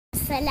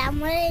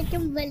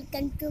Assalamualaikum,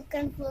 welcome to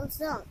Confused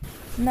Song.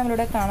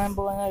 നമ്മളിവിടെ കാണാൻ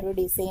പോകുന്ന ഒരു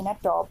ഡിസൈനർ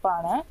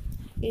ടോപ്പാണ്.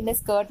 ഇതിൻ്റെ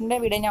സ്കേർട്ടിൻ്റെ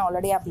വീഡിയോ ഞാൻ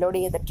ഓൾറെഡി അപ്ലോഡ്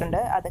ചെയ്തിട്ടുണ്ട്.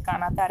 അത്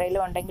കാണാത്ത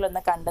ആരെങ്കിലും ഉണ്ടെങ്കിൽ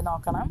ഒന്ന് കണ്ടു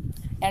നോക്കണം.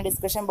 ഞാൻ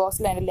ഡിസ്ക്രിപ്ഷൻ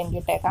ബോക്സിൽ അതിൻ്റെ ലിങ്ക്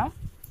ഇട്ടേക്കാം.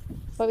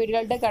 അപ്പോൾ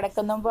വീഡിയോയിലോട്ട്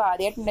കിടക്കുമ്പോൾ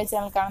ആദ്യമായിട്ട് എൻ്റെ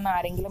ചാനൽ കാണുന്ന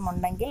ആരെങ്കിലും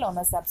ഉണ്ടെങ്കിൽ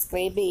ഒന്ന്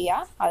സബ്സ്ക്രൈബ്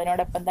ചെയ്യുക.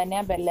 അതിനോടൊപ്പം തന്നെ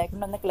ആ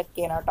ബെല്ലൈക്കൺ ഒന്ന് ക്ലിക്ക്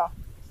ചെയ്യണം കേട്ടോ.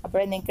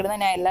 അപ്പോഴേ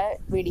നിൽക്കുന്ന ഞാൻ എല്ലാ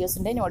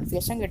വീഡിയോസിൻ്റെ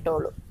നോട്ടിഫിക്കേഷൻ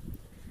കിട്ടുള്ളൂ.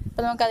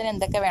 അപ്പോൾ നമുക്കതിന്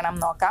എന്തൊക്കെ വേണം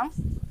നോക്കാം.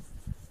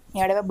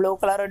 ഇവിടെ ബ്ലൂ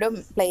കളർ ഒരു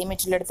പ്ലെയിൻ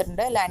മെറ്റീരിയൽ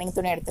എടുത്തിട്ടുണ്ട്, ലൈനിങ്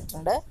തുണി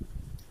എടുത്തിട്ടുണ്ട്.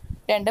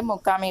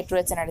 2.25 മീറ്റർ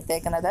വെച്ചാണ്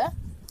എടുത്തേക്കുന്നത്.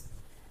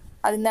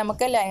 അതിന്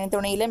നമുക്ക് ലൈനിങ്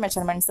തുണിയിലെ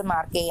മെഷർമെൻറ്റ്സ്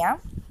മാർക്ക് ചെയ്യാം.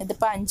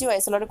 ഇതിപ്പോൾ 5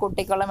 വയസ്സുള്ള ഒരു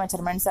കുട്ടിക്കുള്ള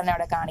മെഷർമെൻറ്റ്സ് ആണ്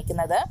ഇവിടെ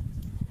കാണിക്കുന്നത്.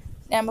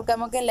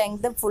 നമുക്ക്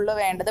ലെങ്ത് ഫുള്ള്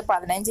വേണ്ടത്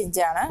 15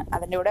 ഇഞ്ചാണ്.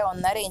 അതിൻ്റെ കൂടെ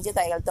 1.5 ഇഞ്ച്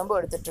തയ്യൽ തുമ്പ്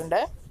എടുത്തിട്ടുണ്ട്.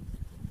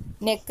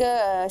 നെക്ക്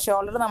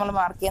ഷോൾഡർ നമ്മൾ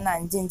മാർക്ക് ചെയ്യുന്ന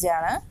 5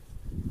 ഇഞ്ചാണ്.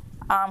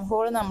 ആം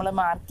ഹോൾ നമ്മൾ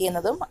മാർക്ക്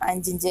ചെയ്യുന്നതും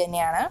 5 ഇഞ്ച്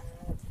തന്നെയാണ്.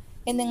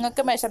 ഇനി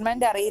നിങ്ങൾക്ക്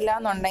മെഷർമെൻറ്റ് അറിയില്ല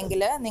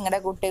എന്നുണ്ടെങ്കിൽ നിങ്ങളുടെ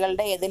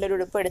കുട്ടികളുടെ ഏതെങ്കിലും ഒരു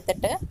ഉടുപ്പ്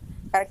എടുത്തിട്ട്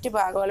കറക്റ്റ്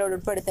ഭാഗമുള്ള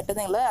ഉടുപ്പ് എടുത്തിട്ട്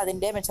നിങ്ങൾ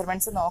അതിൻ്റെ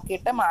മെഷർമെൻറ്റ്സ്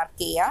നോക്കിയിട്ട് മാർക്ക്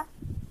ചെയ്യുക.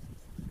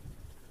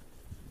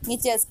 ഈ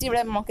ചെസ്റ്റ്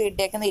ഇവിടെ നമുക്ക്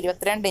കിട്ടിയേക്കുന്നത്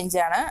 22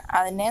 ഇഞ്ചാണ്.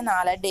 അതിനെ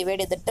 4 ഡിവൈഡ്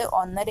ചെയ്തിട്ട്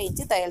 1.5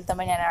 ഇഞ്ച് തയ്യൽ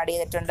തുമ്പ് ഞാൻ ആഡ്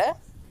ചെയ്തിട്ടുണ്ട്.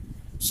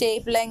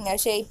 ഷേപ്പ്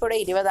ഇവിടെ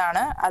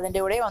 20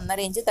 അതിൻ്റെ കൂടെ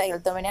 1.5 ഇഞ്ച് തയ്യൽ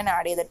തുമ്പ് ഞാൻ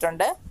ആഡ്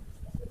ചെയ്തിട്ടുണ്ട്.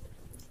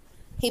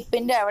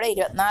 ഹിപ്പിൻ്റെ അവിടെ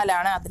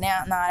 24 അതിനെ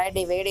 4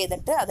 ഡിവൈഡ്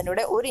ചെയ്തിട്ട് അതിൻ്റെ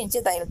കൂടെ 1 ഇഞ്ച്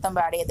തയ്യൽ തുമ്പ്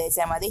ആഡ് ചെയ്ത്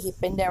വെച്ചാൽ മതി.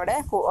 ഹിപ്പിൻ്റെ അവിടെ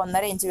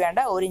 1.5 ഇഞ്ച് വേണ്ട,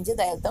 1 ഇഞ്ച്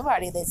തയ്യൽ തുമ്പ്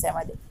ആഡ് ചെയ്ത് വെച്ചാൽ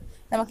മതി.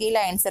 നമുക്ക് ഈ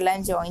ലൈൻസ്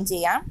എല്ലാം ജോയിൻ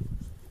ചെയ്യാം.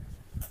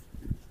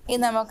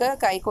 ഇനി നമുക്ക്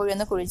കൈക്കുഴി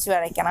ഒന്ന് കുഴിച്ച്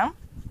വരയ്ക്കണം.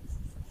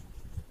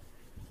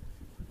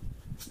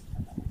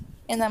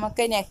 ഇനി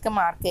നമുക്ക് നെക്ക്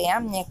മാർക്ക്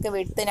ചെയ്യാം. നെക്ക്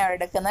വിഡ്ത്തിന് അവിടെ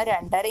എടുക്കുന്നത്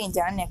 2.5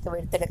 ഇഞ്ചാണ് നെക്ക്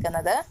വിഡ്ത്ത്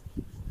എടുക്കുന്നത്.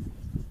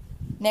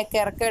 നെക്ക്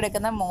ഇറക്കം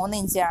എടുക്കുന്ന 3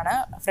 ഇഞ്ചാണ്.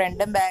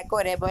 ഫ്രണ്ടും ബാക്കും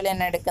ഒരേപോലെ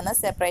തന്നെ എടുക്കുന്നത്,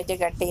 സെപ്പറേറ്റ്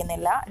കട്ട്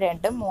ചെയ്യുന്നില്ല.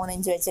 2ഉം 3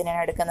 ഇഞ്ച് വെച്ച്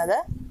തന്നെയാണ് എടുക്കുന്നത്.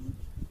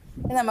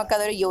 ഇനി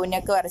നമുക്കതൊരു യു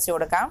നെക്ക് വരച്ച്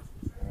കൊടുക്കാം.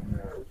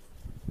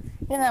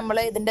 ഇനി നമ്മൾ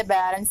ഇതിൻ്റെ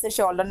ബാലൻസ്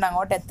ഷോൾഡറിൻ്റെ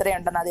അങ്ങോട്ട്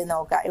എത്രയുണ്ടെന്ന് അതിൽ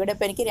നോക്കാം. ഇവിടെ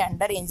ഇപ്പോൾ എനിക്ക്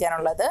 2.5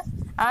 ഇഞ്ചാണുള്ളത്.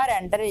 ആ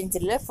 2.5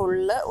 ഇഞ്ചിൽ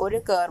ഫുള്ള് ഒരു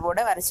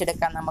കർവൂടെ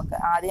വരച്ചെടുക്കാം. നമുക്ക്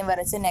ആദ്യം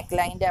വരച്ച് നെക്ക്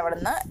ലൈൻ്റെ അവിടെ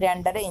നിന്ന്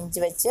 2.5 ഇഞ്ച്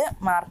വെച്ച്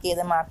മാർക്ക്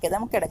ചെയ്ത്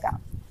നമുക്ക് എടുക്കാം.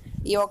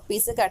 യോക്ക്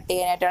പീസ് കട്ട്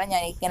ചെയ്യാനായിട്ടാണ്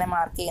ഞാൻ ഇങ്ങനെ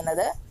മാർക്ക്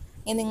ചെയ്യുന്നത്.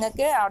 ഇനി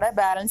നിങ്ങൾക്ക് അവിടെ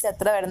ബാലൻസ്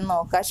എത്ര വരുന്ന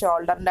നോക്കുക.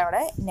 ഷോൾഡറിൻ്റെ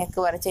അവിടെ നെക്ക്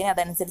വരച്ച് കഴിഞ്ഞാൽ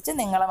അതനുസരിച്ച്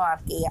നിങ്ങൾ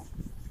മാർക്ക് ചെയ്യാം.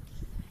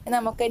 ഇനി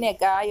നമുക്ക്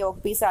നെക്ക് ആ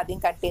യോക്ക് പീസ്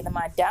ആദ്യം കട്ട് ചെയ്ത്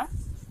മാറ്റാം.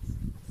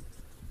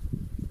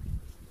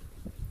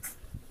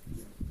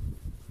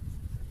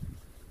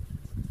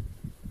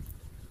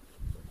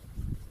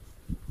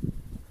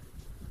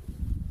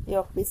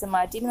 യോക്ക് പീസ്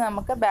മാറ്റി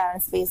നമുക്ക്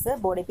balance piece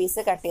body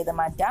piece cut ചെയ്ത്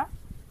മാറ്റാം.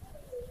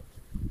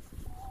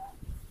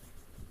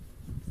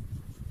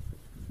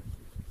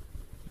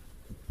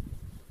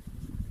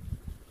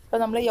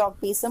 അപ്പോൾ നമ്മൾ യോക്ക്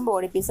പീസും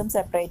ബോഡി പീസും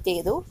സെപ്പറേറ്റ്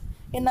ചെയ്തു.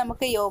 ഇനി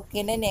നമുക്ക്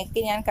യോക്കിൻ്റെ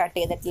നെക്ക് ഞാൻ കട്ട്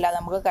ചെയ്തിട്ടില്ല,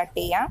 നമുക്ക് കട്ട്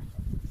ചെയ്യാം.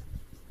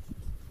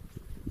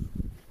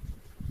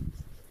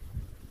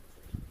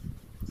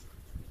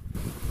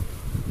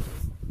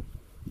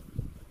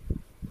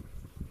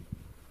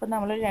 അപ്പോൾ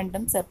നമ്മൾ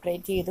രണ്ടും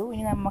സെപ്പറേറ്റ് ചെയ്തു.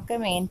 ഇനി നമുക്ക്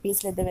മെയിൻ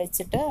പീസിൽ ഇത്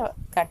വെച്ചിട്ട്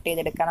കട്ട്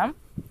ചെയ്തെടുക്കണം.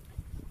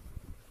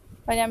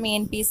 അപ്പോൾ ഞാൻ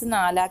മെയിൻ പീസ്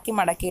 4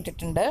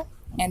 മടക്കിയിട്ടിട്ടുണ്ട്.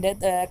 എൻ്റെ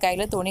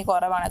കയ്യിൽ തുണി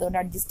കുറവാണ്,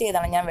 അതുകൊണ്ട് അഡ്ജസ്റ്റ്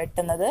ചെയ്താണ് ഞാൻ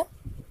വെട്ടുന്നത്.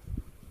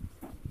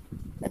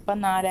 ഇപ്പം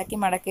 4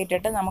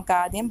 മടക്കിയിട്ടിട്ട് നമുക്ക്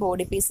ആദ്യം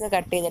ബോഡി പീസ്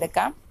കട്ട്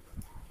ചെയ്തെടുക്കാം.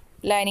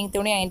 ലൈനിങ്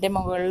തുണി അതിൻ്റെ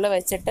മുകളിൽ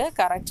വെച്ചിട്ട്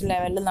കറക്റ്റ്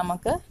ലെവലിൽ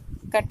നമുക്ക്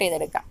കട്ട്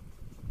ചെയ്തെടുക്കാം.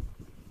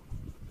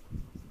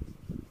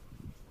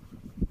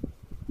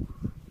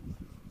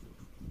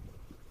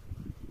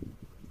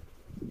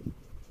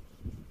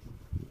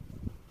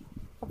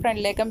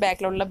 ഫ്രണ്ടിലേക്കും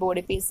ബാക്കിലുള്ള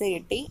ബോഡി പീസ്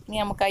കിട്ടി. ഇനി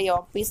നമുക്ക് ആ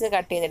യോക്ക് പീസ്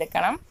കട്ട്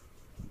ചെയ്തെടുക്കണം.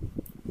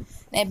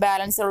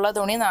 ബാലൻസ് ഉള്ള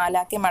തുണി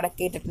 4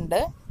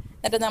 മടക്കിയിട്ടിട്ടുണ്ട്.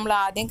 എന്നിട്ട് നമ്മൾ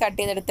ആദ്യം കട്ട്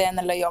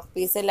ചെയ്തെടുത്തതെന്നല്ലോ യോക്ക്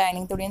പീസ്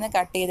ലൈനിങ് തുണിയിൽ നിന്ന്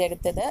കട്ട്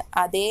ചെയ്തെടുത്തത്,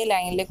 അതേ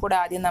ലൈനിൽ കൂടെ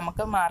ആദ്യം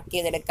നമുക്ക് മാർക്ക്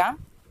ചെയ്തെടുക്കാം.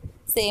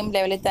 സെയിം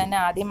ലെവലിൽ തന്നെ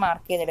ആദ്യം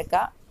മാർക്ക്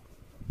ചെയ്തെടുക്കാം.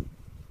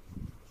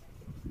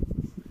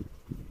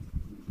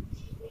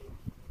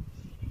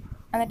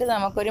 എന്നിട്ട്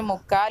നമുക്കൊരു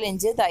 3/4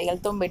 ഇഞ്ച് തയ്യൽ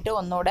തുമ്പിട്ട്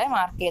ഒന്നുകൂടെ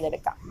മാർക്ക്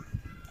ചെയ്തെടുക്കാം.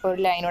 ഒരു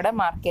ലൈനൂടെ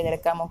മാർക്ക്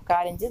ചെയ്തെടുക്കാം.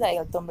 3/4 ഇഞ്ച്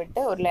തയ്യൽ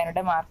തുമ്പിട്ട് ഒരു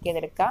ലൈനൂടെ മാർക്ക്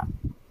ചെയ്തെടുക്കാം.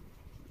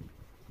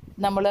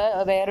 നമ്മൾ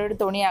വേറൊരു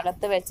തുണി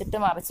അകത്ത് വെച്ചിട്ട്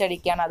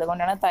മറിച്ചടിക്കുകയാണ്,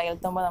 അതുകൊണ്ടാണ് തയ്യൽ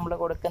തുമ്പ് നമ്മൾ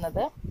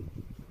കൊടുക്കുന്നത്.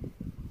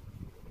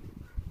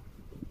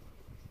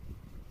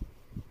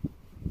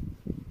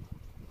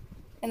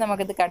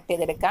 നമുക്കിത് കട്ട്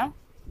ചെയ്തെടുക്കാം.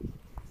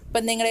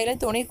 ഇപ്പം നിങ്ങളുടെ കയ്യിൽ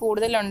തുണി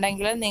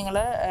കൂടുതലുണ്ടെങ്കിൽ നിങ്ങൾ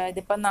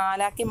ഇതിപ്പോൾ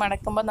 4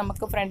 മടക്കുമ്പോൾ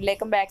നമുക്ക്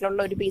ഫ്രണ്ടിലേക്കും ബാക്കിലുള്ള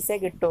ഒരു പീസേ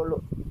കിട്ടുള്ളൂ.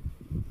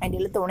 അതിൻ്റെ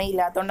കയ്യിൽ തുണി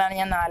ഇല്ലാത്തതുകൊണ്ടാണ്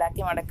ഞാൻ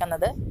 4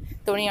 മടക്കുന്നത്.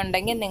 തുണി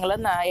ഉണ്ടെങ്കിൽ നിങ്ങൾ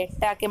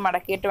 8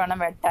 മടക്കിയിട്ട് വേണം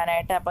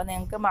വെട്ടാനായിട്ട്. അപ്പോൾ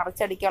നിങ്ങൾക്ക്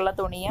മറിച്ചടിക്കാനുള്ള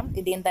തുണിയും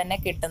ഇതിൽ നിന്ന് തന്നെ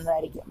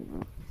കിട്ടുന്നതായിരിക്കും.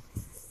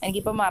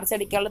 എനിക്കിപ്പോൾ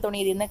മറിച്ചടിക്കാനുള്ള തുണി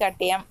ഇതിൽ നിന്ന്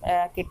കട്ട് ചെയ്യാൻ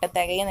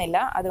തികയുന്നില്ല,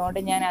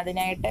 അതുകൊണ്ട് ഞാൻ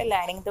അതിനായിട്ട്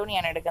ലൈനിങ്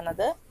തുണിയാണ്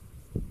എടുക്കുന്നത്.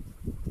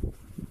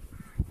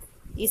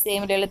 ഈ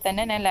സെയിം ലെവലിൽ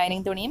തന്നെ ഞാൻ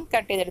ലൈനിങ് തുണിയും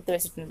കട്ട് ചെയ്തെടുത്ത്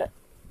വെച്ചിട്ടുണ്ട്.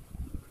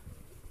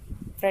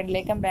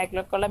 ഫ്രണ്ടിലേക്കും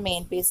ബാക്കിലേക്കും ഉള്ള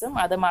മെയിൻ പീസും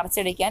അത്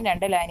മറിച്ചടിക്കാൻ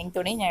 2 ലൈനിങ്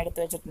തുണി ഞാൻ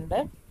എടുത്ത് വെച്ചിട്ടുണ്ട്.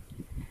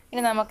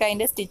 ഇനി നമുക്ക്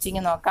അതിൻ്റെ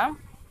സ്റ്റിച്ചിങ് നോക്കാം.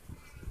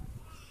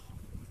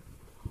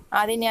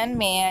 ആദ്യം ഞാൻ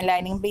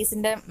ലൈനിങ്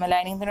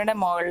തുണിയുടെ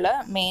മുകളിൽ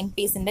മെയിൻ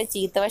പീസിൻ്റെ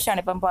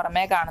ചീത്തവശമാണ് ഇപ്പം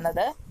പുറമേ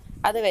കാണുന്നത്,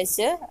 അത്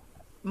വെച്ച്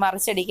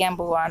മറിച്ചടിക്കാൻ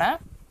പോവാണ്.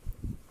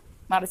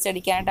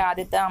 മറിച്ചടിക്കാനായിട്ട്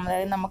ആദ്യത്തെ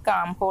അതായത് നമുക്ക്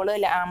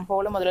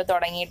ആംഹോൾ മുതൽ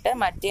തുടങ്ങിയിട്ട്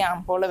മറ്റേ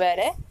ആംഹോൾ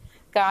വരെ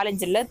 1/4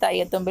 ഇഞ്ചിൽ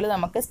തയ്യൽത്തുമ്പിൽ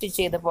നമുക്ക് സ്റ്റിച്ച്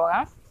ചെയ്ത്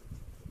പോകാം.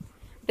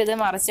 ഇത്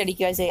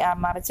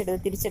മറിച്ചെടുത്ത്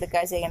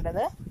തിരിച്ചെടുക്കുക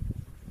ചെയ്യേണ്ടത്.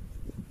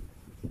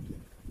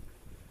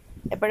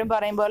 എപ്പോഴും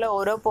പറയും പോലെ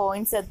ഓരോ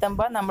പോയിന്റ്സ്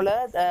എത്തുമ്പോൾ നമ്മൾ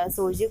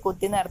സൂചി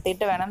കുത്തി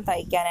നിർത്തിയിട്ട് വേണം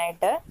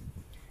തയ്ക്കാനായിട്ട്.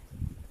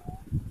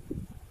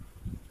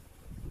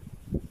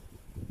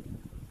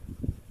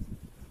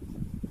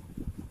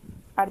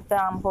 അടുത്ത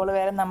ആംഹോൾ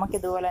വരെ നമുക്ക്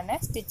ഇതുപോലെ തന്നെ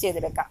സ്റ്റിച്ച്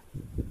ചെയ്തെടുക്കാം.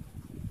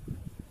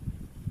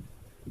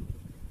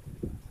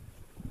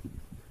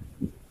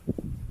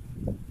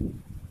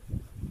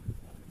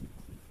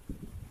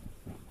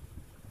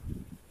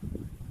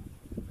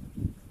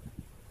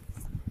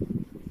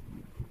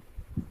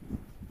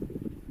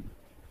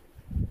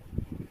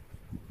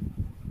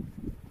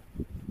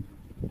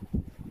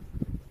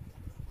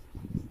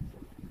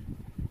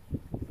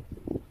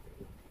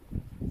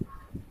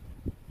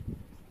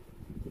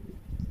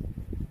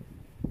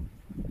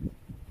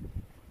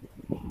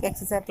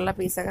 എക്സസ് ആയിട്ടുള്ള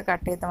പീസൊക്കെ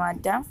കട്ട് ചെയ്ത്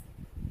മാറ്റാം.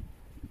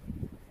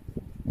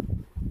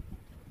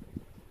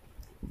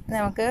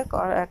 നമുക്ക്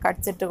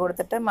കട്ട്സിട്ട്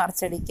കൊടുത്തിട്ട്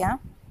മറിച്ചടിക്കാം.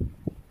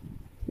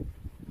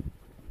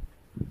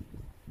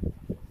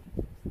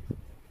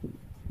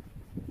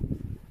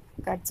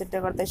 കട്ട്സിട്ട്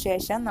കൊടുത്ത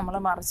ശേഷം നമ്മൾ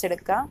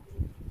മറിച്ചെടുക്കാം.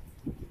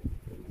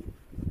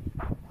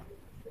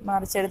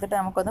 മറിച്ചെടുത്തിട്ട്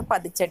നമുക്കൊന്ന്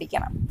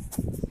പതിച്ചടിക്കണം.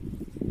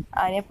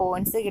 അതിന്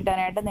പോയിന്റ്സ്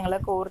കിട്ടാനായിട്ട് നിങ്ങൾ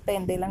കൂർത്ത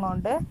എന്തെങ്കിലും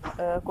കൊണ്ട്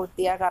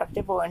കുത്തിയാൽ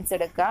കറക്റ്റ് പോയിന്റ്സ്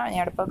എടുക്കുക.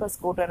 ഞാനിപ്പോൾ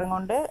സ്കൂട്ടറും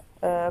കൊണ്ട്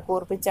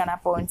കൂർപ്പിച്ചാണ് ആ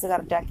പോയിന്റ്സ്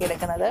കറക്റ്റാക്കി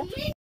എടുക്കുന്നത്.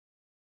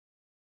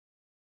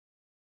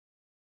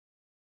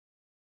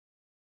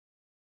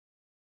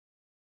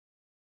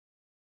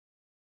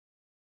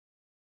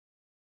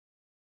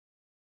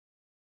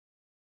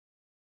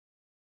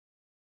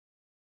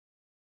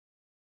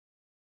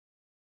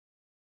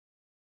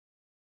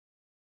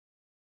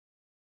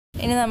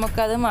 ഇനി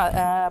നമുക്കത്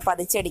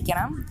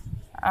പതിച്ചടിക്കണം.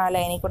 ആ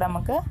ലൈനിൽ കൂടെ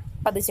നമുക്ക്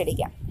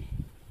പതിച്ചടിക്കാം.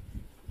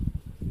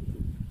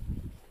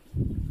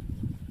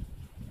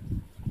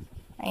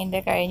 അതിൻ്റെ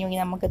കഴിഞ്ഞു. ഇനി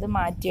നമുക്കിത്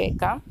മാറ്റി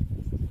വയ്ക്കാം.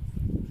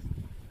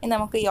 ഇനി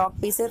നമുക്ക് യോക്ക്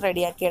പീസ്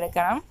റെഡിയാക്കി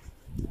എടുക്കണം.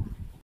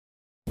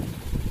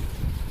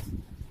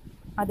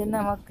 അതിന്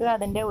നമുക്ക്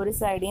അതിൻ്റെ ഒരു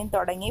സൈഡിൽ നിന്ന്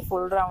തുടങ്ങി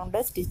ഫുൾ റൗണ്ട്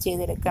സ്റ്റിച്ച്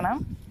ചെയ്തെടുക്കണം.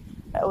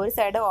 ഒരു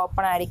സൈഡ്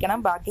ഓപ്പൺ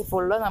ആയിരിക്കണം, ബാക്കി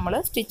ഫുള്ള് നമ്മൾ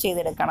സ്റ്റിച്ച്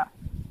ചെയ്തെടുക്കണം.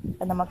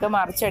 നമുക്ക്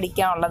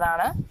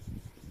മറിച്ചടിക്കാനുള്ളതാണ്.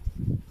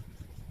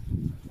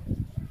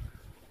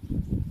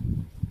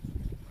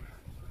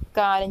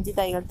 കാലിഞ്ച്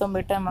തയ്യൽ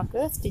തുമ്പിട്ട് നമുക്ക്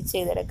സ്റ്റിച്ച്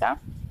ചെയ്തെടുക്കാം.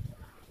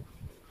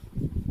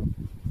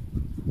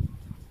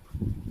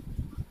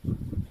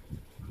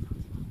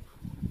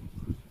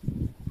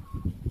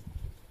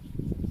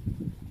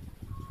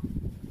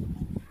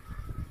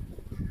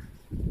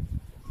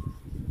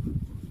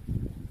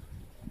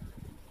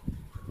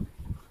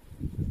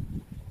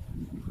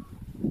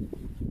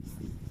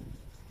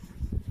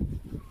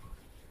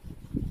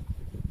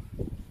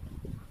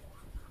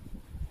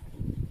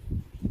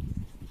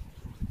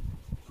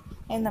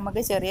 ഇനി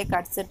നമുക്ക് ചെറിയ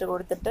കട്ട്സ് ഇട്ട്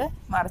കൊടുത്തിട്ട്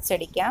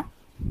മറിച്ചടിക്കാം.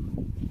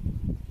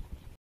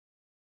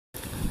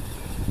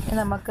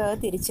 നമുക്ക്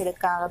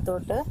തിരിച്ചെടുക്കാം,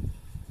 അകത്തോട്ട്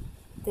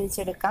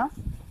തിരിച്ചെടുക്കാം.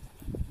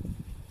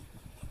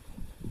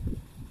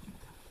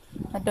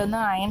 മറ്റൊന്ന്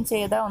അയൺ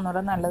ചെയ്താൽ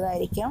ഒന്നുകൂടെ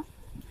നല്ലതായിരിക്കും.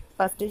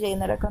 ഫസ്റ്റ്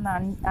ചെയ്യുന്നവരൊക്കെ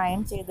ഒന്ന്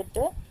അയൺ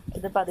ചെയ്തിട്ട്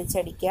ഇത്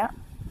പതിച്ചടിക്കുക.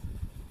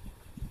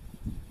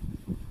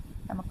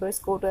 നമുക്കൊരു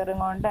സ്ക്രൂ ഡ്രൈവർ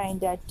കൊണ്ട്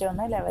അതിൻ്റെ അറ്റം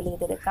ഒന്ന് ലെവൽ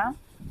ചെയ്തെടുക്കാം.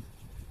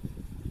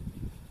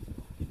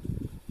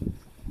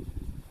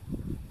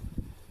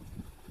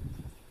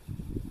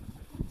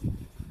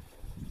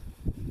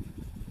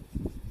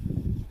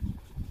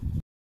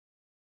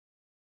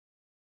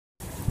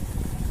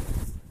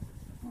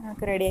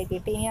 നമുക്ക്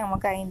റെഡിയാക്കിയിട്ട് ഇനി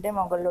നമുക്ക് അതിൻ്റെ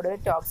മുകളിലൂടെ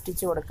ഒരു ടോപ്പ്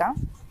സ്റ്റിച്ച് കൊടുക്കാം.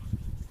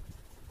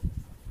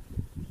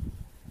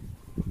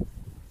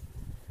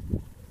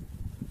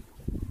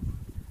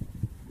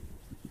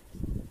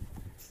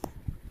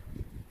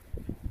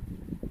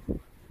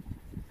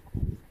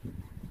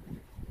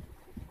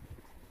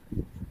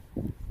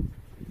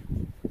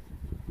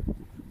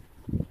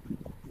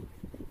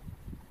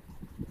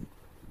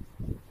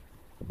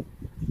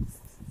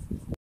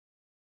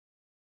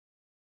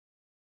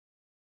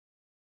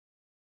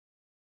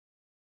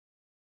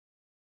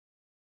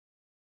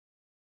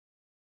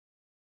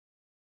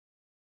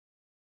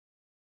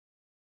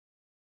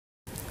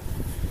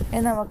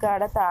 ഇനി നമുക്ക്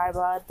അവിടെ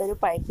താഴ്ഭാഗത്തൊരു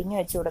പൈപ്പിങ്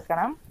വെച്ച്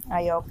കൊടുക്കണം, ആ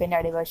യോക്കിൻ്റെ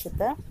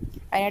അടിവശത്ത്.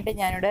 അതിനായിട്ട്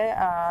ഞാനിവിടെ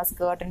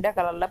സ്കേർട്ടിൻ്റെ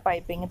കളറിലെ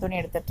പൈപ്പിങ് തുണി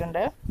എടുത്തിട്ടുണ്ട്.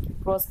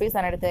 ക്രോസ്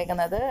പീസാണ്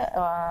എടുത്തേക്കുന്നത്.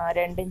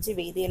 2 ഇഞ്ച്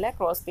വീതിയിൽ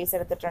ക്രോസ് പീസ്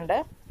എടുത്തിട്ടുണ്ട്.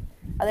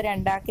 അത്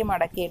രണ്ടാക്കി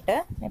മടക്കിയിട്ട്,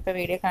 ഇപ്പോൾ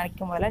വീഡിയോ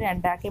കാണിക്കും പോലെ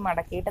രണ്ടാക്കി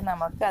മടക്കിയിട്ട്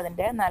നമുക്ക്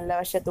അതിൻ്റെ നല്ല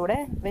വശത്തൂടെ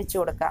വെച്ച്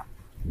കൊടുക്കാം.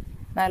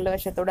 നല്ല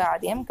വശത്തൂടെ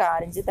ആദ്യം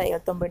 1/4 ഇഞ്ച്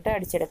തയ്യൽ തുമ്പിട്ട്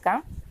അടിച്ചെടുക്കാം.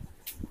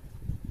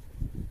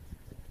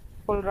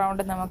 ഫുൾ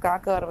റൗണ്ട് നമുക്ക് ആ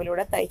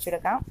കർവിലൂടെ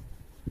തയ്ച്ചെടുക്കാം.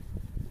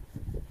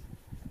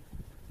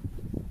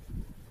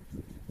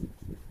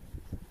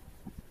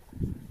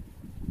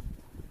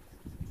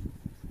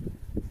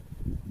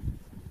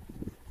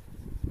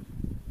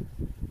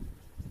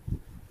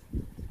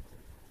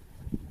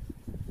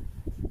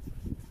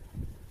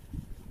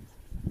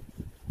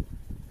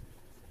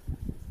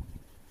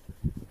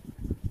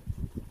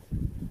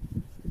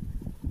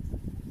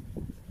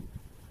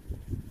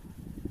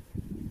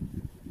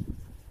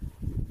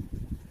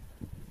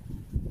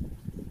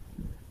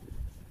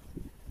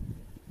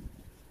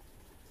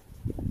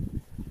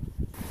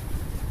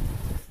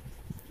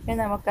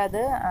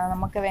 നമുക്കത്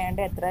നമുക്ക് വേണ്ട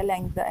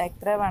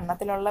എത്ര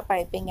വണ്ണത്തിലുള്ള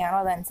പൈപ്പിംഗ് ആണോ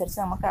അതനുസരിച്ച്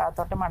നമുക്ക്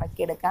അകത്തോട്ട്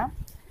മടക്കിയെടുക്കാം.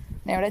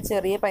 ഇവിടെ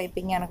ചെറിയ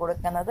പൈപ്പിംഗ് ആണ്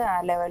കൊടുക്കുന്നത്. ആ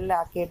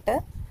ലെവലിലാക്കിയിട്ട്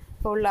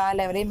ഫുൾ ആ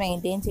ലെവലിൽ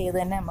മെയിൻറ്റെയിൻ ചെയ്ത്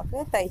തന്നെ നമുക്ക്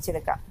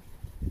തയ്ച്ചെടുക്കാം.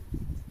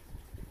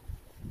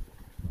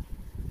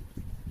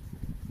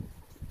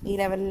 ഈ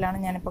ലെവലിലാണ്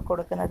ഞാനിപ്പോൾ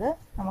കൊടുക്കുന്നത്.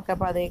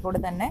 നമുക്കപ്പോൾ അതേ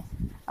കൂടെ തന്നെ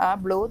ആ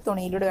ബ്ലൂ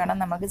തുണിയിലൂടെ വേണം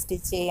നമുക്ക്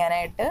സ്റ്റിച്ച്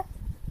ചെയ്യാനായിട്ട്.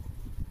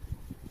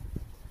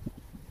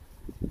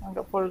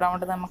 നമുക്ക് ഫുൾ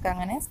റൗണ്ട് നമുക്ക്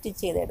അങ്ങനെ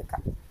സ്റ്റിച്ച്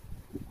ചെയ്തെടുക്കാം.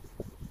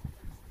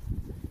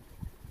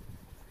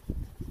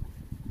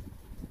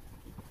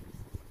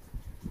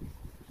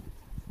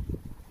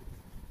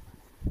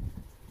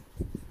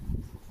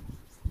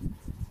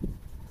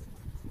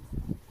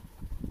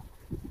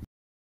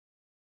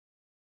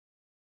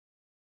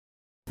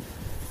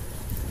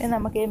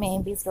 നമുക്ക് ഈ മെയിൻ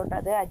പീസിലോട്ട്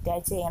അത്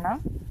അറ്റാച്ച് ചെയ്യണം.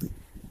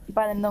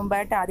 അപ്പോൾ അതിന്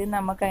മുമ്പായിട്ട് ആദ്യം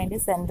നമുക്ക് അതിൻ്റെ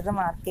സെൻറ്റർ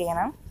മാർക്ക്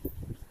ചെയ്യണം.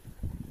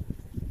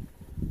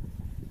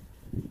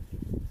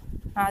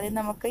 ആദ്യം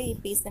നമുക്ക് ഈ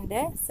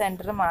പീസിൻ്റെ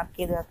സെൻറ്റർ മാർക്ക്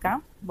ചെയ്ത് വെക്കാം.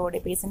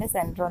 ബോഡി പീസിൻ്റെ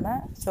സെൻറ്റർ ഒന്ന്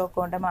ചോക്ക്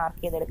കൊണ്ട്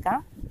മാർക്ക് ചെയ്തെടുക്കാം.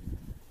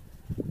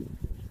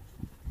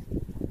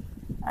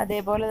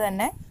 അതേപോലെ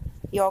തന്നെ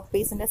യോക്ക്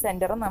പീസിൻ്റെ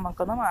സെൻറ്ററും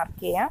നമുക്കൊന്ന്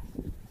മാർക്ക് ചെയ്യാം.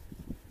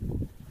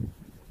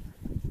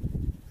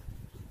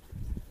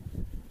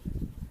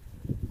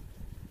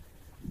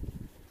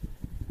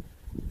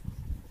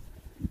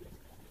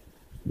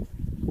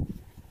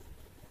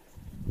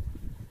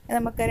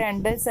 നമുക്ക്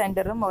രണ്ട്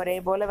സെൻറ്ററും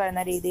ഒരേപോലെ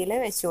വരുന്ന രീതിയിൽ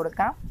വെച്ച്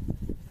കൊടുക്കാം.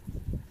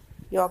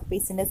 യോക്ക്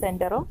പീസിൻ്റെ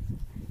സെൻറ്ററും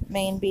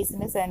മെയിൻ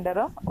പീസിൻ്റെ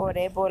സെൻറ്ററും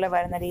ഒരേപോലെ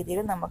വരുന്ന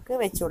രീതിയിൽ നമുക്ക്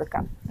വെച്ച്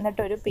കൊടുക്കാം.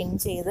 എന്നിട്ടൊരു പിൻ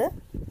ചെയ്ത്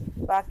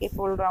ബാക്കി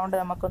ഫുൾ റൗണ്ട്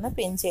നമുക്കൊന്ന്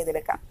പിൻ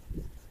ചെയ്തെടുക്കാം.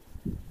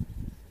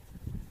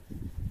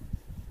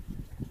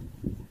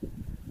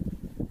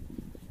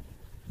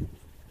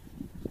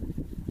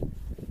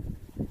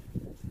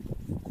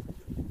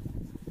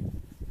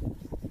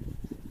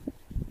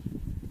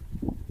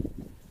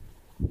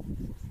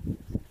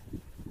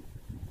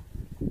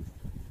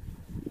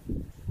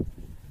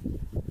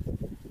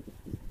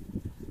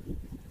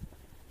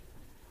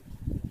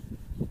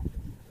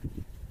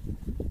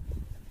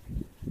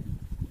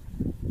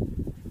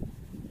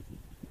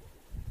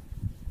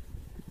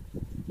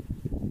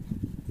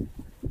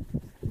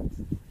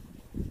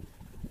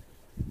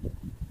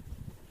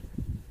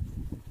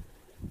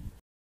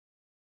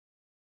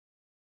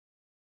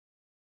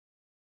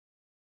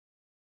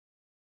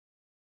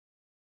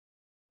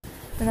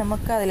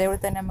 നമുക്ക് അതിലൂടെ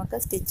തന്നെ നമുക്ക്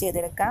സ്റ്റിച്ച്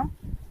ചെയ്തെടുക്കാം.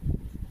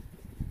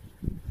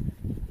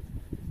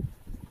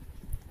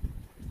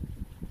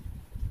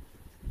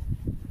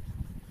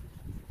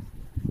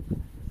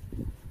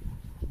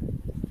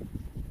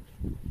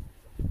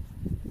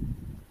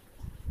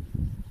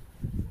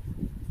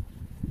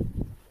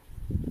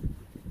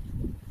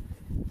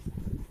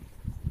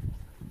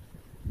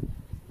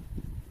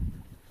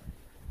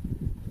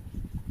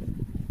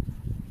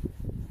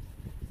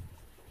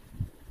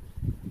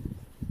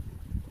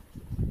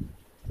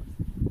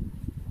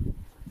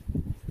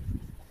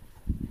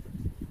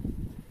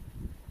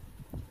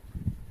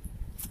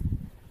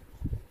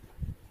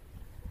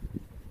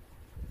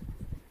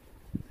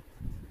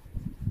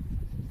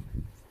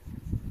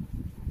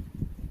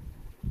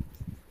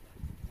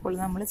 ഫുൾ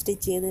നമ്മൾ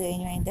സ്റ്റിച്ച് ചെയ്ത്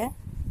കഴിഞ്ഞു. അതിൻ്റെ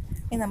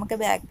ഇനി നമുക്ക്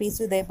ബാക്ക്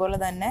പീസും ഇതേപോലെ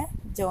തന്നെ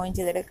ജോയിൻ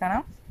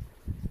ചെയ്തെടുക്കണം.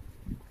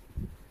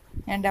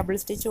 ഞാൻ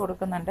ഡബിൾ സ്റ്റിച്ച്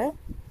കൊടുക്കുന്നുണ്ട്.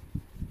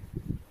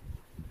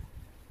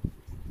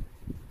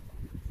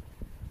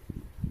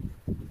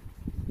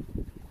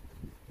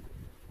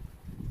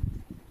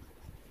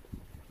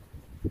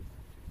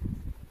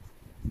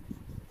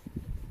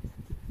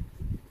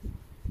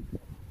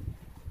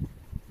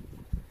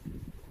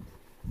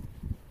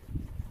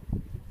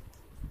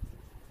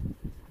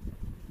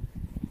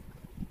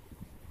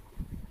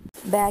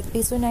 ബാക്ക്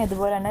പീസും ഞാൻ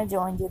ഇതുപോലെ തന്നെ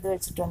ജോയിൻ ചെയ്ത്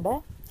വെച്ചിട്ടുണ്ട്.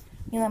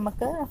 ഇനി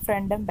നമുക്ക്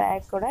ഫ്രണ്ടും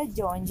ബാക്ക് കൂടെ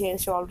ജോയിൻ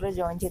ചെയ്ത് ഷോൾഡർ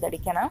ജോയിൻ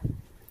ചെയ്തടിക്കണം.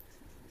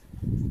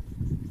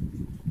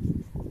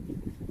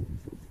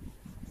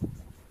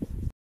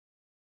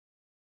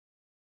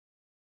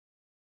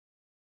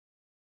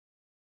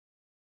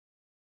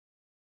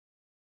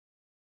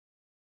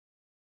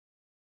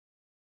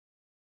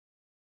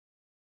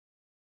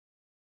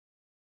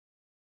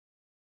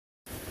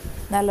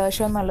 നല്ല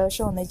വശവും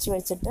ഒന്നിച്ച്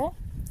വെച്ചിട്ട്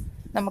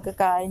നമുക്ക്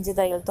 1/4 ഇഞ്ച്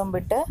തയ്യൽ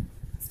തുമ്പിട്ട്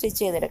സ്റ്റിച്ച്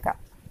ചെയ്തെടുക്കാം.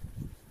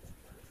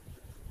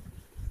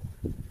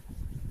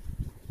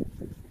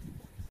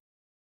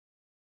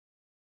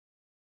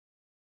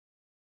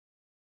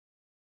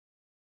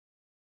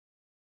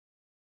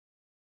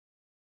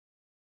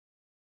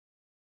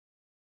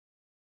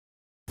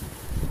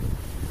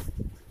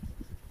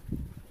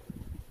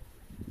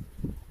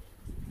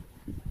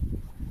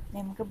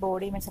 നമുക്ക്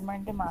ബോഡി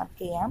മെഷർമെൻറ്റ് മാർക്ക്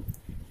ചെയ്യാം.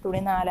 തുണി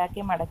 4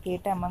 ആക്കി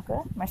മടക്കിയിട്ട് നമുക്ക്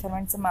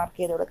മെഷർമെൻറ്റ്സ് മാർക്ക്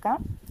ചെയ്ത് കൊടുക്കാം.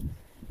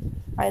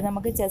 അത്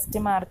നമുക്ക് ചെസ്റ്റ്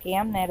മാർക്ക്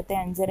ചെയ്യാം. നേരത്തെ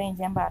 5.5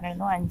 ഇഞ്ച് ഞാൻ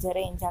പറഞ്ഞിരുന്നു.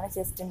 5.5 ഇഞ്ചാണ്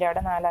ചെസ്റ്റിൻ്റെ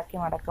അവിടെ 4 ആക്കി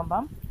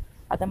മടക്കുമ്പം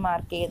അത്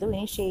മാർക്ക് ചെയ്തു.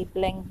 ഇനി ഷേപ്പ്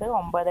ലെങ്ത്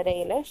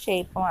 9.5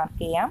 ഷേപ്പ് മാർക്ക്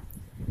ചെയ്യാം.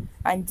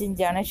 5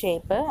 ഇഞ്ചാണ്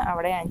ഷേപ്പ്,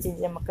 അവിടെ 5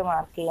 ഇഞ്ച് നമുക്ക്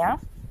മാർക്ക് ചെയ്യാം.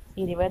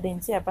 20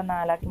 ഇഞ്ച്, അപ്പം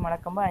 4 ആക്കി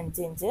മടക്കുമ്പോൾ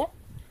 5 ഇഞ്ച്.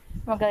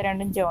 നമുക്കത്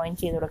രണ്ടും ജോയിൻ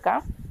ചെയ്ത്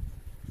കൊടുക്കാം.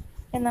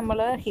 ഇനി നമ്മൾ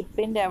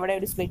ഹിപ്പിൻ്റെ അവിടെ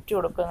ഒരു സ്ലിറ്റ്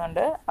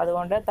കൊടുക്കുന്നുണ്ട്.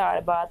 അതുകൊണ്ട്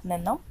താഴ്ഭാഗത്ത്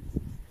നിന്നും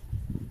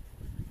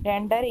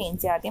 2.5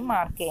 ഇഞ്ച് ആദ്യം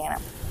മാർക്ക്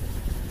ചെയ്യണം.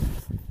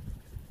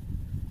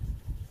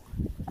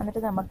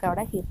 എന്നിട്ട് നമുക്ക്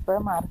അവിടെ ഹിപ്പ്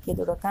മാർക്ക്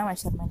ചെയ്ത് കൊടുക്കാം,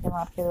 മെഷർമെൻറ്റ്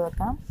മാർക്ക് ചെയ്ത്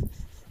കൊടുക്കാം.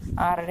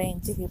 6.5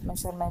 inch hip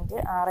measurement,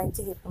 6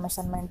 inch hip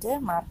measurement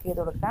mark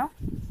ചെയ്ത് കൊടുക്കാം.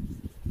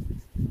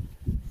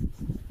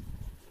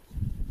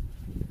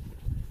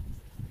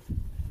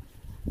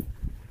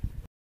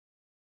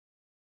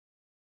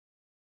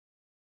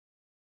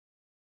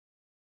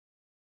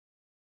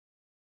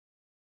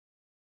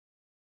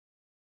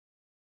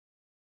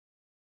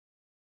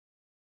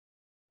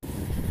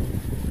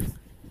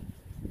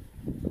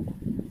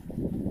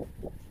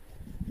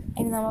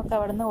 ഇനി നമുക്ക്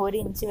അവിടെ നിന്ന് 1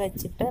 ഇഞ്ച്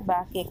വെച്ചിട്ട്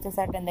ബാക്കി എക്സസ്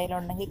ആയിട്ട് എന്തെങ്കിലും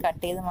ഉണ്ടെങ്കിൽ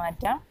കട്ട് ചെയ്ത്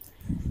മാറ്റാം.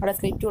 അവിടെ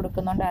സ്ലിറ്റ്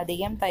കൊടുക്കുന്നുണ്ട്,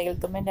 അധികം തയ്യൽ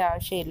തുമ്പിൻ്റെ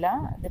ആവശ്യമില്ല.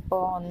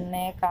 ഇതിപ്പോൾ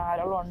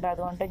 1.25 ഉണ്ട്,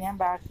 അതുകൊണ്ട് ഞാൻ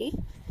ബാക്കി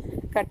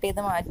കട്ട്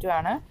ചെയ്ത്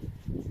മാറ്റുവാണ്.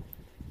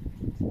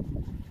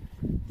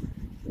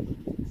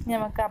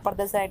 നമുക്ക്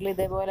അപ്പുറത്തെ സൈഡിൽ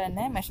ഇതേപോലെ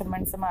തന്നെ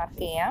മെഷർമെൻറ്റ്സ്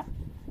മാർക്ക് ചെയ്യാം.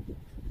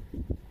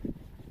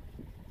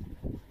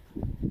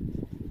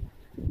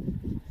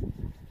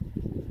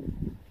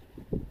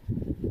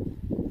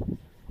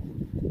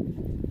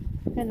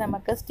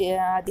 നമുക്ക്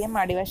ആദ്യം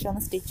അടിവശം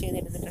ഒന്ന് സ്റ്റിച്ച്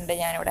ചെയ്തെടുത്തിട്ടുണ്ട്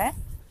ഞാനിവിടെ.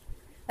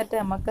 എന്നിട്ട്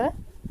നമുക്ക്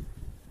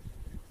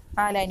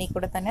ആ ലൈനിൽ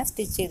കൂടെ തന്നെ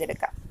സ്റ്റിച്ച്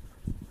ചെയ്തെടുക്കാം.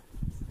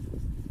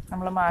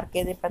 നമ്മൾ മാർക്ക്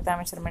ചെയ്ത് ഇപ്പോഴത്തെ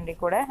മെഷർമെൻറ്റിൽ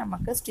കൂടെ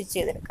നമുക്ക് സ്റ്റിച്ച്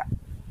ചെയ്തെടുക്കാം.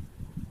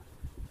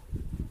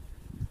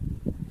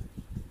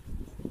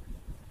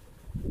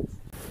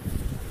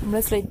 നമ്മൾ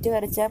സ്ലിറ്റ്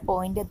വരച്ച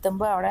പോയിൻ്റ്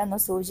എത്തുമ്പോൾ അവിടെ ഒന്ന്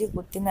സൂചി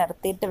കുത്തി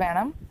നിർത്തിയിട്ട്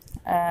വേണം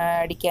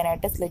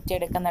അടിക്കാനായിട്ട്. സ്ലിറ്റ്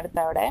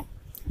എടുക്കുന്നിടത്ത് അവിടെ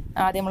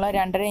ആദ്യം നമ്മൾ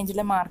 2.5 ഇഞ്ചിൽ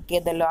മാർക്ക്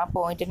ചെയ്തല്ലോ, ആ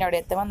പോയിൻറ്റിൻ്റെ അവിടെ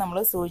എത്തുമ്പോൾ നമ്മൾ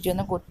സൂചി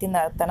ഒന്ന് കുത്തി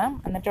നിർത്തണം.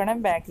 എന്നിട്ട് വേണം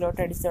ബാക്കിലോട്ട്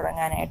അടിച്ച്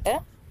തുടങ്ങാനായിട്ട്.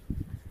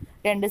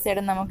 2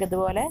 സൈഡും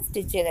നമുക്കിതുപോലെ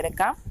സ്റ്റിച്ച്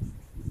ചെയ്തെടുക്കാം.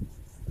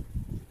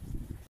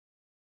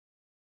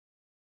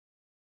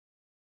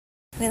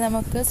 ഇനി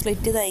നമുക്ക്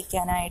സ്ലിറ്റ്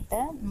തയ്ക്കാനായിട്ട്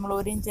നമ്മൾ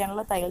 1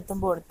 ഇഞ്ചാണല്ലോ തയ്യൽ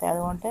തുമ്പ് കൊടുത്തത്,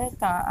 അതുകൊണ്ട്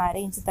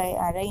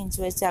 1/2 ഇഞ്ച്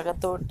വെച്ച്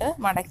അകത്തോട്ട്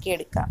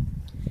മടക്കിയെടുക്കാം.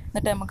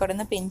 എന്നിട്ട് നമുക്കവിടെ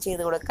നിന്ന് പിൻ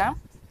ചെയ്ത് കൊടുക്കാം.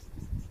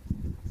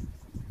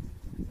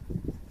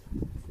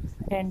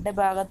 2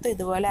 ഭാഗത്തും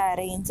ഇതുപോലെ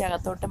 1/2 ഇഞ്ച്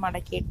അകത്തോട്ട്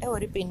മടക്കിയിട്ട്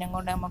ഒരു പിന്നും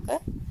കൊണ്ട് നമുക്ക്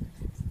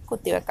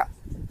കുത്തിവെക്കാം.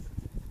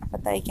 അപ്പോൾ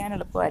തയ്ക്കാൻ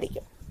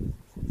എളുപ്പമായിരിക്കും.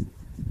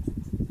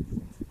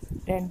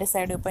 2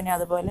 സൈഡും ഇപ്പം ഞാൻ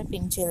അതുപോലെ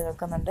പിൻ ചെയ്ത്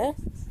വെക്കുന്നുണ്ട്.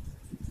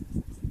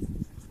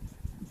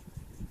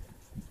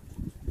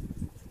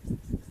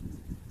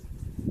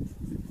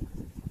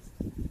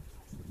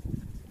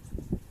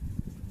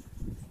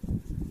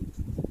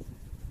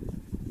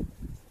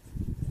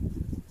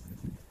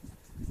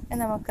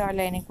 നമുക്ക് ആ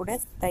ലൈനിൽ കൂടെ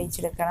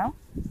തയ്ച്ചെടുക്കണം.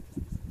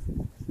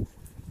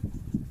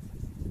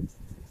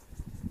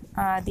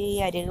 ആദ്യം ഈ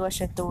അരികു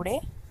വശത്തൂടെ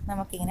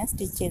നമുക്കിങ്ങനെ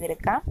സ്റ്റിച്ച്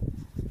ചെയ്തെടുക്കാം.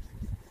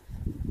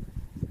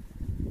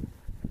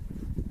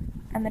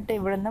 എന്നിട്ട്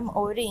ഇവിടെ നിന്നും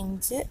 1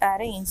 ഇഞ്ച്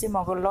 1/2 ഇഞ്ച്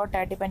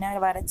മുകളിലോട്ടായിട്ട് ഇപ്പം ഞാൻ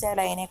വരച്ച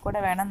ലൈനിൽ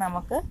കൂടെ വേണം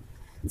നമുക്ക്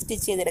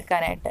സ്റ്റിച്ച്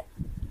ചെയ്തെടുക്കാനായിട്ട്.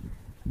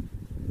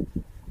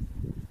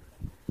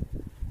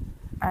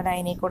 ആ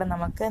ലൈനിൽ കൂടെ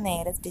നമുക്ക്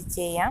നേരെ സ്റ്റിച്ച്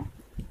ചെയ്യാം.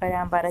 ഇപ്പം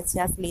ഞാൻ വരച്ച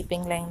ആ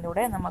സ്ലീപ്പിംഗ്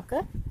ലൈനിലൂടെ നമുക്ക്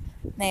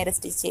നേരെ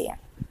സ്റ്റിച്ച് ചെയ്യാം.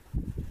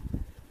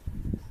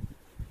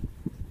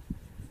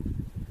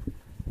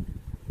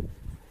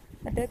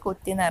 എന്നിട്ട്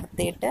കുത്തി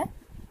നിർത്തിയിട്ട്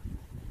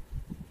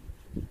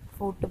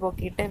ഫൂട്ട്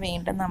പൊക്കിയിട്ട്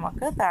വീണ്ടും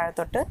നമുക്ക്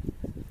താഴത്തോട്ട്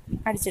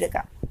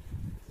അടിച്ചെടുക്കാം.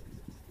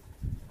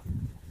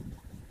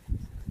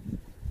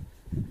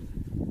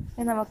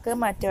 ഇനി നമുക്ക്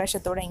മറ്റേ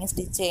വശത്തോടെ ഇങ്ങനെ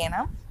സ്റ്റിച്ച്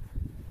ചെയ്യണം.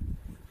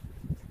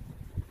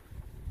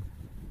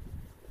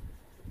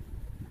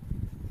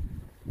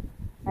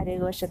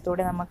 അരികു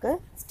വശത്തൂടെ നമുക്ക്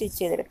സ്റ്റിച്ച്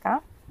ചെയ്തെടുക്കാം.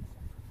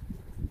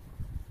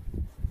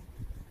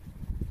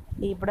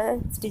 ഇവിടെ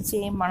സ്റ്റിച്ച്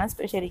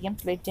ചെയ്യുമ്പോഴാണ് ശരിക്കും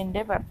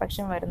സ്ലിറ്റിൻ്റെ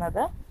പെർഫെക്ഷൻ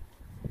വരുന്നത്.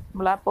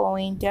 നമ്മൾ ആ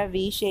പോയിൻ്റ് ആ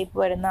വി ഷേപ്പ്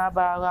വരുന്ന ആ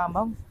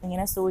ഭാഗമാകുമ്പം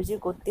ഇങ്ങനെ സൂചി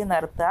കുത്തി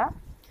നിർത്തുക.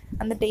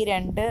 എന്നിട്ട് ഈ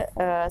 2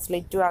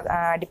 സ്ലിറ്റും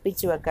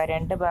അടുപ്പിച്ച് വെക്കുക.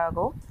 2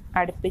 ഭാഗവും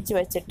അടുപ്പിച്ച്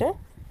വെച്ചിട്ട്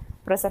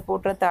പ്രഷർ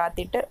ഫൂട്ടർ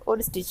താത്തിയിട്ട്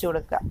ഒരു സ്റ്റിച്ച്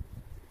കൊടുക്കുക.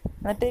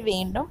 എന്നിട്ട്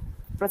വീണ്ടും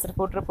പ്രഷർ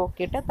ഫൂട്ടർ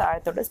പൊക്കിയിട്ട്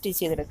താഴത്തോട്ട് സ്റ്റിച്ച്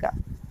ചെയ്തെടുക്കുക.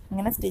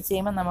 ഇങ്ങനെ സ്റ്റിച്ച്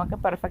ചെയ്യുമ്പോൾ നമുക്ക്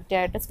പെർഫെക്റ്റ്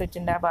ആയിട്ട്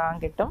സ്ലിറ്റിൻ്റെ ആ ഭാഗം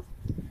കിട്ടും.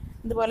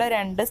 ഇതുപോലെ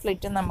 2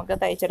 സ്ലിറ്റും നമുക്ക്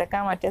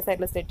തയ്ച്ചെടുക്കാം. മറ്റേ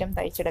സൈഡിൽ സ്ലിറ്റും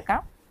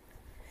തയ്ച്ചെടുക്കാം.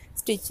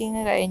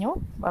 സ്റ്റിച്ചിങ് കഴിഞ്ഞു.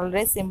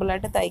 വളരെ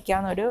സിമ്പിളായിട്ട്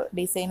തയ്ക്കാവുന്ന ഒരു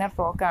ഡിസൈനർ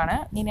ഫ്രോക്കാണ്.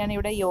 ഇനി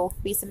ഞാനിവിടെ യോക്ക്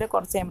പീസിൽ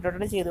കുറച്ച്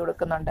എംബ്രോയ്ഡറി ചെയ്ത്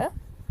കൊടുക്കുന്നുണ്ട്.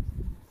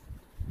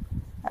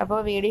 അപ്പോൾ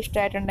വീഡിയോ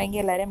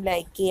ഇഷ്ടമായിട്ടുണ്ടെങ്കിൽ എല്ലാവരും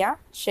ലൈക്ക്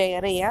ചെയ്യുക,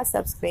 ഷെയർ ചെയ്യുക,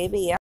 സബ്സ്ക്രൈബ്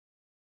ചെയ്യുക.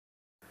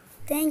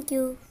 Thank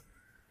you.